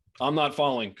 I'm not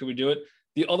following. Could we do it?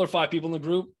 The other 5 people in the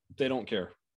group, they don't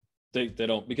care. They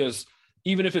don't, because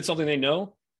even if it's something they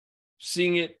know,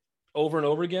 seeing it over and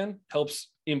over again helps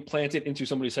implant it into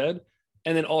somebody's head.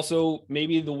 And then also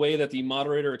maybe the way that the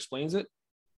moderator explains it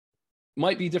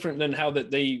might be different than how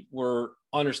that they were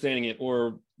understanding it,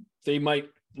 or they might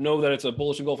know that it's a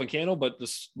bullish engulfing candle, but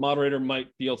this moderator might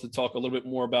be able to talk a little bit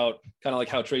more about kind of like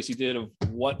how Tracy did, of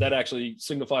what that actually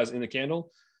signifies in the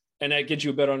candle. And that gives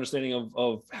you a better understanding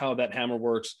of how that hammer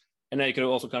works. And now you could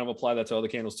also kind of apply that to other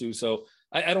candles too. So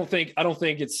I don't think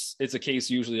it's a case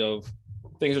usually of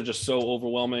things are just so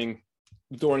overwhelming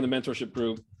during the mentorship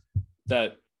group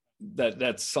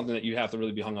that's something that you have to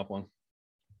really be hung up on.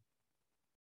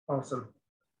 Awesome.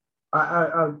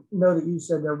 I know that you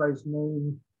said everybody's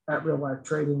name at Real Life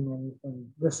Trading, and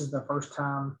this is the first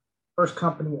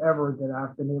company ever that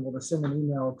I've been able to send an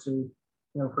email to,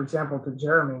 for example, to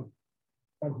Jeremy,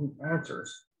 and he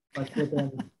answers. Like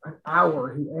within an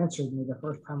hour, he answered me the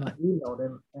first time I emailed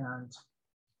him.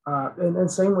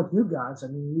 And same with you guys. I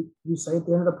mean, you say at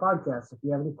the end of the podcast, if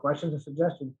you have any questions or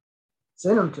suggestions,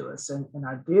 send them to us. And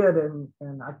I did. And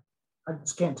I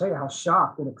just can't tell you how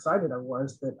shocked and excited I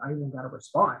was that I even got a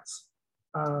response.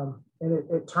 And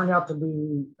it turned out to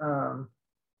be,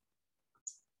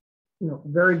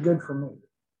 very good for me.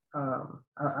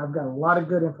 I've got a lot of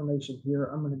good information here.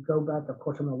 I'm going to go back. Of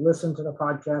course, I'm going to listen to the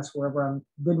podcast wherever I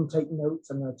didn't take notes.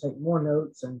 I'm going to take more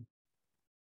notes and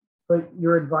put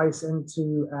your advice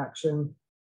into action.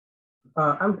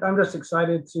 I'm just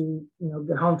excited to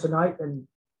get home tonight and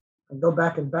go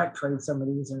back and back trade some of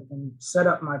these and set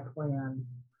up my plan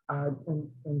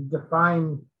and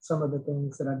define some of the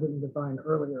things that I didn't define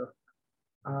earlier.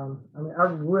 I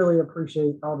really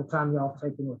appreciate all the time y'all have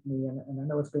taken with me, and I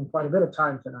know it's been quite a bit of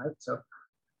time tonight. So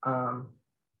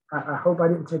I hope I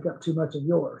didn't take up too much of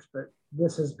yours, but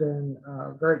this has been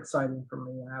very exciting for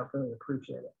me, and I really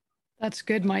appreciate it. That's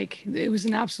good, Mike. It was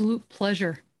an absolute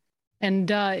pleasure. And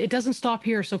it doesn't stop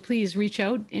here. So please reach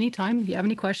out anytime if you have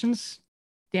any questions.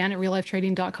 Dan at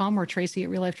reallifetrading.com or Tracy at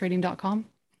reallifetrading.com.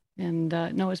 And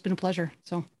no, it's been a pleasure.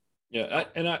 So yeah,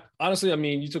 I honestly, I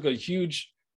mean, you took a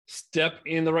huge step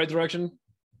in the right direction,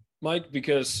 Mike,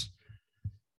 because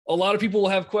a lot of people will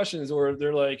have questions, or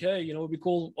they're like, hey, it'd be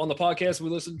cool on the podcast. We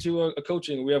listen to a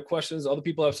coaching, we have questions. Other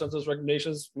people have sent us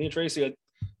recommendations. Me and Tracy, I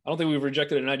don't think we've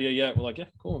rejected an idea yet. We're like, yeah,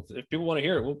 cool. If people want to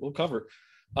hear it, we'll cover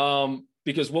it.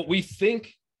 Because what me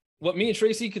and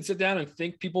Tracy could sit down and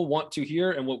think people want to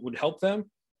hear and what would help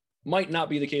them might not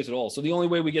be the case at all. So the only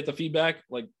way we get the feedback,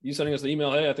 like you sending us the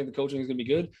email, hey, I think the coaching is going to be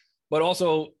good. But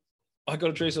also I go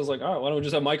to Tracy, I was like, all right, why don't we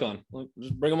just have Mike on? Like,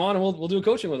 just bring him on and we'll do a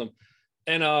coaching with him.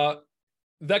 And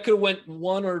that could have went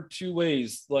one or two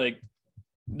ways. Like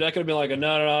that could have been like,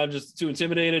 no, I'm just too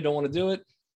intimidated, don't want to do it.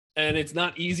 And it's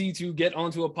not easy to get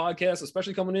onto a podcast,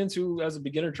 especially coming into as a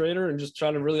beginner trader and just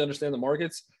trying to really understand the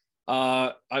markets.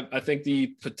 I think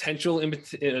the potential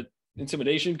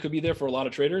intimidation could be there for a lot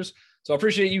of traders. So I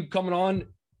appreciate you coming on,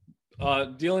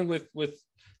 dealing with,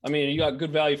 I mean, you got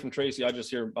good value from Tracy. I just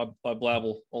hear, I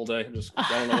blabble all day. I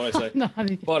don't know what I say, no,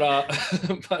 but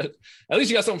at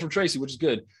least you got something from Tracy, which is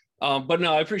good. But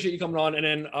no, I appreciate you coming on, and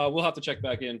then we'll have to check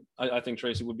back in. I think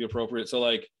Tracy would be appropriate. So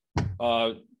like,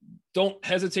 don't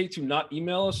hesitate to not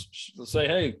email us. Say,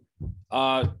 hey,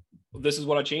 this is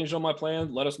what I changed on my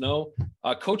plan. Let us know.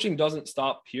 Coaching doesn't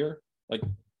stop here. Like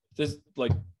this,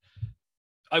 like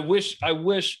I wish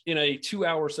in a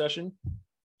 2-hour session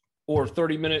or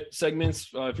 30-minute segments,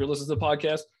 if you're listening to the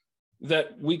podcast,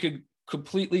 that we could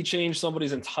completely change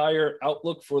somebody's entire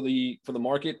outlook for the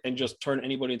market and just turn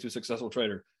anybody into a successful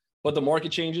trader. But the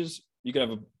market changes. You could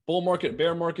have a bull market,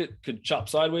 bear market, could chop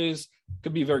sideways,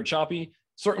 could be very choppy.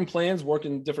 Certain plans work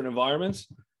in different environments.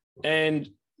 And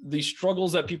the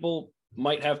struggles that people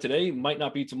might have today might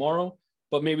not be tomorrow,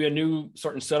 but maybe a new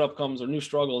certain setup comes, or new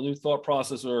struggle, a new thought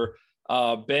process, or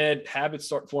bad habits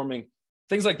start forming,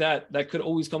 things like that, that could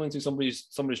always come into somebody's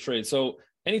trade. So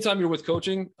anytime you're with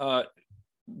coaching,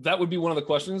 that would be one of the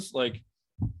questions. Like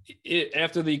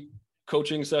after the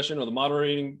coaching session or the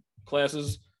moderating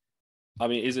classes, I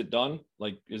mean, is it done?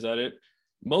 Like, is that it?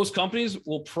 Most companies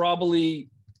will probably,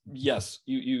 yes,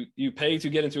 you pay to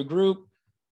get into a group.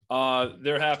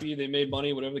 They're happy, they made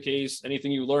money, whatever the case.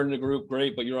 Anything you learn in a group,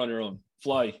 great, but you're on your own.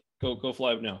 Fly, go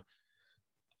fly now.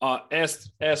 Ask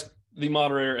the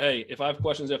moderator, hey, if I have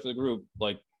questions after the group,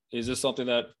 like, is this something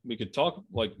that we could talk?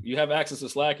 Like, you have access to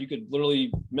Slack. You could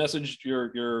literally message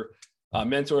your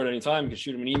mentor at any time. You can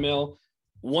shoot him an email.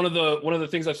 One of the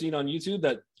things I've seen on YouTube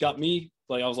that got me,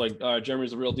 like, I was like, all right,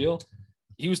 Jeremy's the real deal.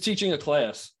 He was teaching a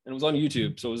class and it was on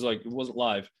YouTube. So it was like, it wasn't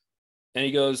live. And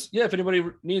he goes, yeah, if anybody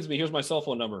needs me, here's my cell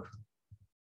phone number.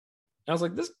 And I was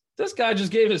like, this guy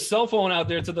just gave his cell phone out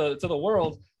there to the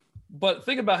world. But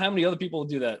think about how many other people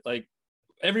do that. Like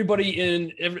everybody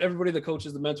the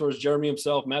coaches, the mentors, Jeremy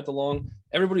himself, Matt DeLong,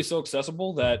 everybody's so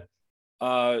accessible that,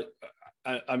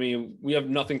 I mean, we have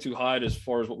nothing to hide as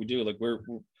far as what we do. Like we're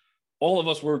all of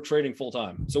us, we're trading full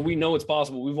time. So we know it's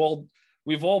possible.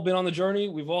 We've all been on the journey.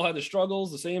 We've all had the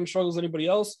struggles, the same struggles as anybody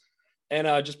else. And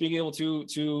just being able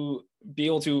to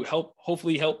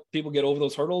hopefully help people get over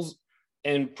those hurdles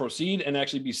and proceed and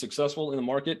actually be successful in the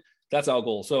market. That's our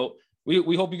goal. So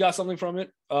we hope you got something from it,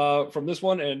 from this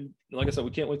one. And like I said,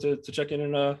 we can't wait to check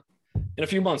in a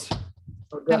few months.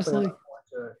 Absolutely.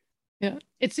 Yeah.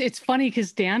 It's funny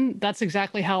because Dan, that's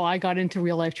exactly how I got into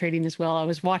real life trading as well. I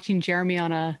was watching Jeremy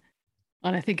on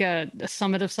I think a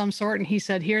summit of some sort. And he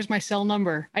said, here's my cell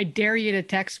number. I dare you to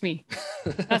text me.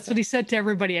 That's what he said to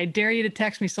everybody. I dare you to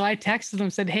text me. So I texted him,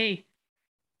 said, hey,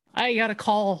 I got a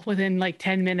call within like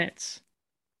 10 minutes,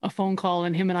 a phone call,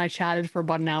 and him and I chatted for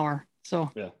about an hour.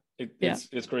 So yeah,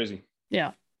 it's crazy.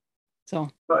 Yeah. So,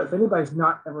 but if anybody's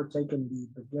not ever taken the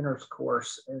beginner's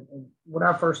course, and when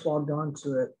I first logged on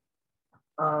to it,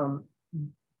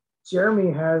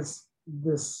 Jeremy has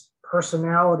this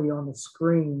personality on the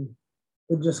screen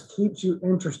that just keeps you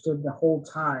interested the whole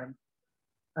time.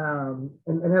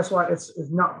 And that's why it's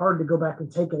not hard to go back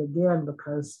and take it again,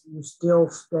 because you still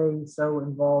stay so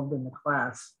involved in the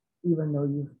class, even though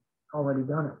you've already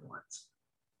done it once.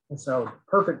 And so,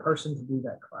 perfect person to do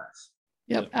that class.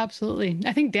 Yep, absolutely.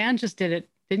 I think Dan just did it,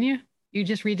 didn't you? You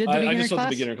just redid the beginner class? I just saw the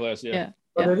beginner class, yeah.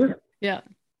 Yeah.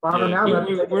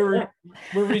 We're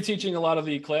reteaching a lot of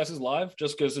the classes live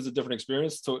just because it's a different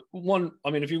experience. So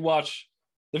if you watch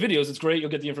the videos, it's great. You'll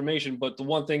get the information, but the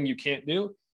one thing you can't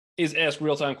do is ask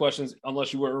real-time questions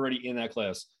unless you were already in that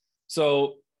class.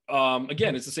 So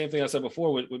again, it's the same thing I said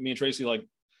before with me and Tracy. Like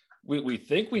we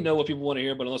think we know what people want to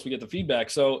hear, but unless we get the feedback.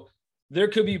 So there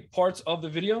could be parts of the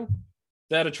video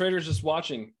that a trader's just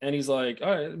watching and he's like, all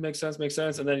right, it makes sense.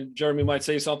 And then Jeremy might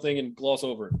say something and gloss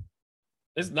over it.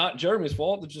 It's not Jeremy's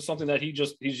fault. It's just something that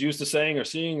he's used to saying or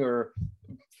seeing, or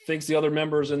thinks the other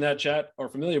members in that chat are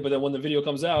familiar. But then when the video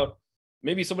comes out,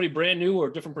 maybe somebody brand new or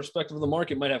different perspective of the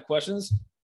market might have questions.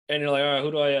 And you're like, all right,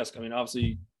 who do I ask? I mean,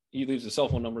 obviously he leaves his cell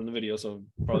phone number in the video, so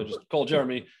probably just call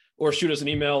Jeremy or shoot us an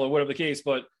email or whatever the case.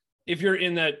 But if you're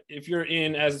in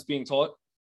as it's being taught,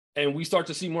 and we start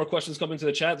to see more questions come into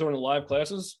the chat during the live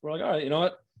classes, we're like, all right, you know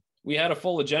what? We had a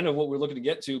full agenda of what we're looking to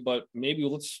get to, but maybe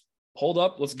let's hold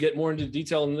up. Let's get more into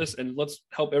detail in this, and let's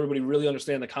help everybody really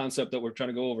understand the concept that we're trying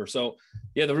to go over. So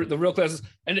yeah, the real classes.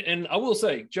 And I will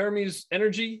say, Jeremy's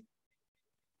energy,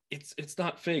 it's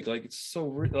not fake. Like, it's so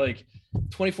like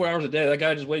 24 hours a day. That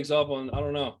guy just wakes up on, I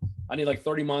don't know. I need like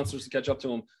 30 monsters to catch up to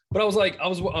him. But I was like, I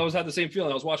was had the same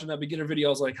feeling. I was watching that beginner video.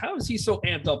 I was like, how is he so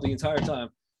amped up the entire time?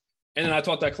 And then I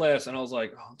taught that class and I was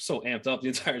like, oh, I'm so amped up the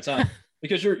entire time,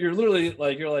 because you're literally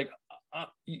like,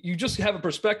 you just have a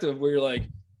perspective where you're like,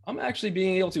 I'm actually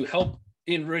being able to help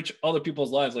enrich other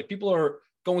people's lives. Like, people are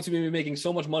going to be making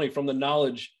so much money from the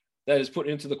knowledge that is put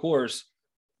into the course,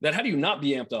 that how do you not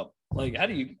be amped up? Like, how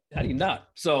do you not?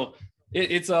 So but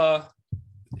the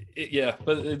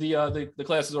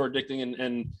classes are addicting,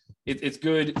 and it's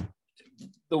good.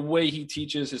 The way he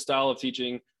teaches, his style of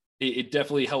teaching, it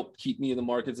definitely helped keep me in the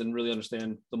markets and really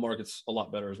understand the markets a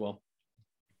lot better as well.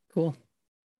 Cool.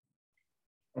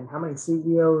 And how many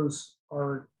CEOs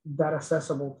are that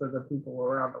accessible to the people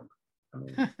around them? I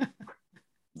mean,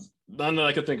 none that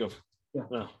I could think of. Yeah.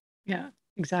 No. Yeah,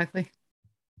 exactly.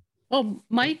 Well,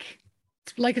 Mike,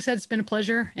 like I said, it's been a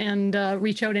pleasure, and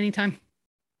reach out anytime.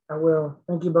 I will.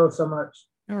 Thank you both so much.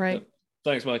 All right.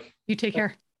 Thanks, Mike. You take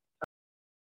care.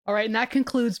 All right. And that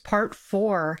concludes part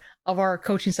 4 of our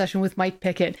coaching session with Mike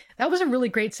Pickett. That was a really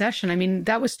great session. I mean,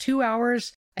 that was 2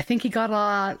 hours. I think he got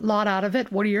a lot out of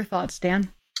it. What are your thoughts,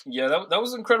 Dan? Yeah, that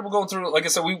was incredible going through. Like I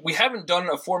said, we haven't done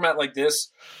a format like this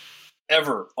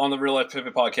ever on the Real Life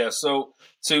Pivot podcast. So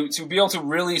to be able to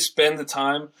really spend the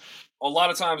time, a lot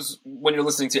of times when you're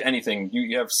listening to anything,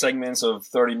 you have segments of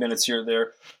 30 minutes here or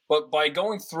there. But by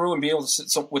going through and being able to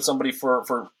sit with somebody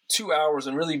for 2 hours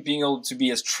and really being able to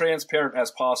be as transparent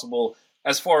as possible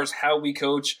as far as how we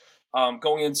coach,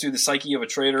 going into the psyche of a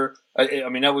trader. I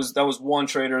mean, that was one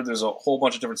trader. There's a whole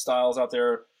bunch of different styles out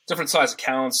there, different size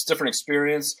accounts, different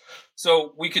experience.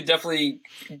 So we could definitely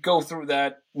go through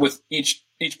that with each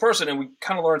person, and we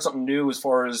kind of learned something new as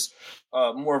far as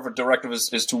more of a directive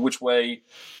as to which way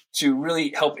to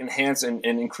really help enhance and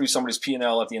increase somebody's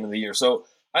P&L at the end of the year. So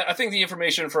I think the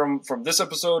information from this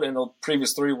episode and the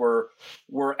previous 3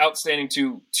 were outstanding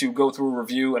to go through a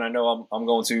review, and I know I'm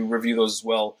going to review those as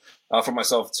well for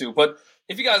myself too. But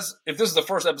if this is the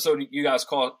first episode you guys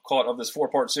caught of this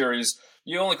 4-part series,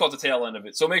 you only caught the tail end of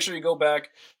it. So make sure you go back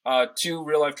to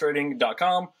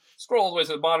reallifetrading.com. Scroll all the way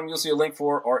to the bottom. You'll see a link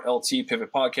for our LT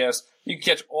Pivot podcast. You can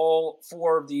catch all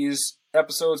 4 of these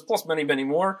episodes, plus many, many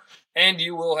more. And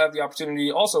you will have the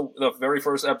opportunity, also the very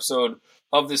first episode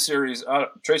of this series.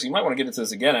 Tracy, you might want to get into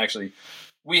this again, actually.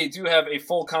 We do have a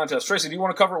full contest. Tracy, do you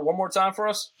want to cover it one more time for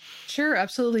us? Sure,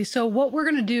 absolutely. So what we're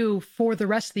going to do for the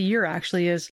rest of the year, actually,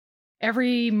 is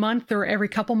every month or every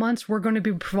couple months, we're going to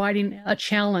be providing a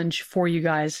challenge for you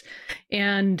guys.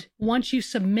 And once you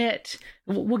submit,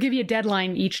 we'll give you a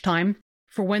deadline each time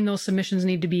for when those submissions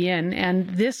need to be in. And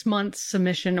this month's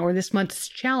submission or this month's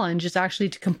challenge is actually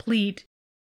to complete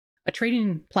a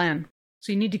trading plan.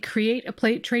 So you need to create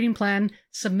a trading plan,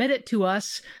 submit it to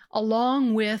us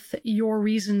along with your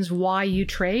reasons why you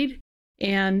trade.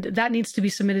 And that needs to be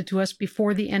submitted to us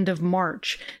before the end of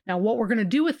March. Now, what we're going to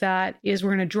do with that is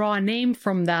we're going to draw a name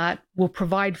from that. We'll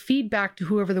provide feedback to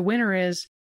whoever the winner is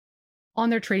on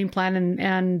their trading plan,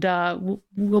 and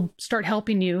we'll start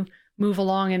helping you move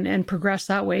along and progress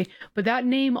that way. But that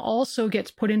name also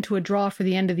gets put into a draw for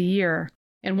the end of the year.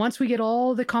 And once we get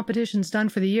all the competitions done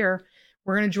for the year,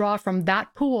 we're going to draw from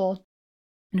that pool,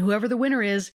 and whoever the winner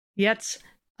is gets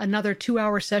another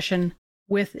 2-hour session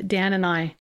with Dan and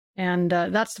I. And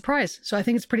that's the prize. So I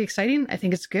think it's pretty exciting. I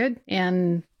think it's good.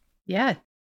 And yeah.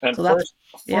 And so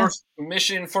first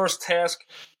mission, first task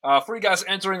for you guys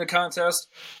entering the contest,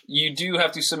 you do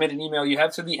have to submit an email. You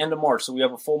have to the end of March. So we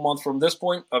have a full month from this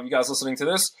point of you guys listening to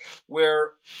this,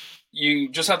 where you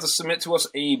just have to submit to us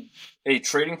a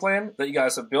trading plan that you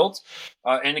guys have built.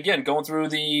 And again, going through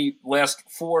the last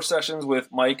 4 sessions with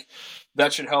Mike,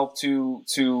 that should help to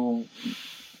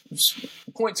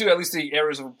point to at least the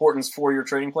areas of importance for your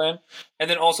trading plan. And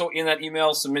then also in that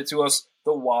email, submit to us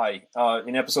the why.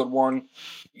 In episode 1,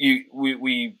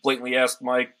 we blatantly asked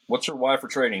Mike, what's your why for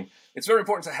trading? It's very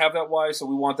important to have that why, so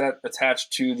we want that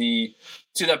attached to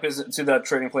that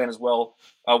trading plan as well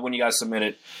when you guys submit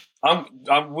it.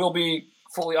 I will be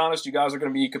fully honest, you guys are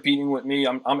going to be competing with me.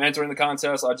 I'm entering the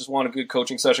contest. I just want a good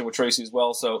coaching session with Tracy as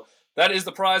well. So that is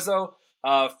the prize, though.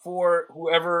 For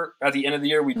whoever at the end of the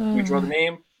year we draw the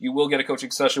name, you will get a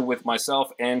coaching session with myself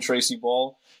and Tracy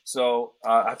Ball. So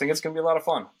I think it's going to be a lot of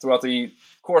fun throughout the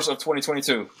course of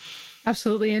 2022.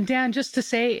 Absolutely. And Dan, just to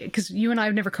say, because you and I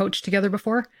have never coached together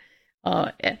before,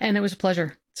 and it was a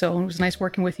pleasure. So it was nice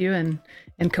working with you and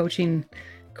coaching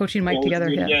Mike together.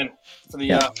 We'll do it again for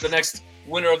the next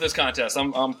winner of this contest.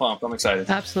 I'm pumped. I'm excited.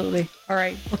 Absolutely. All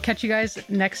right. We'll catch you guys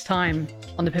next time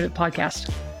on the Pivot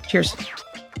Podcast. Cheers.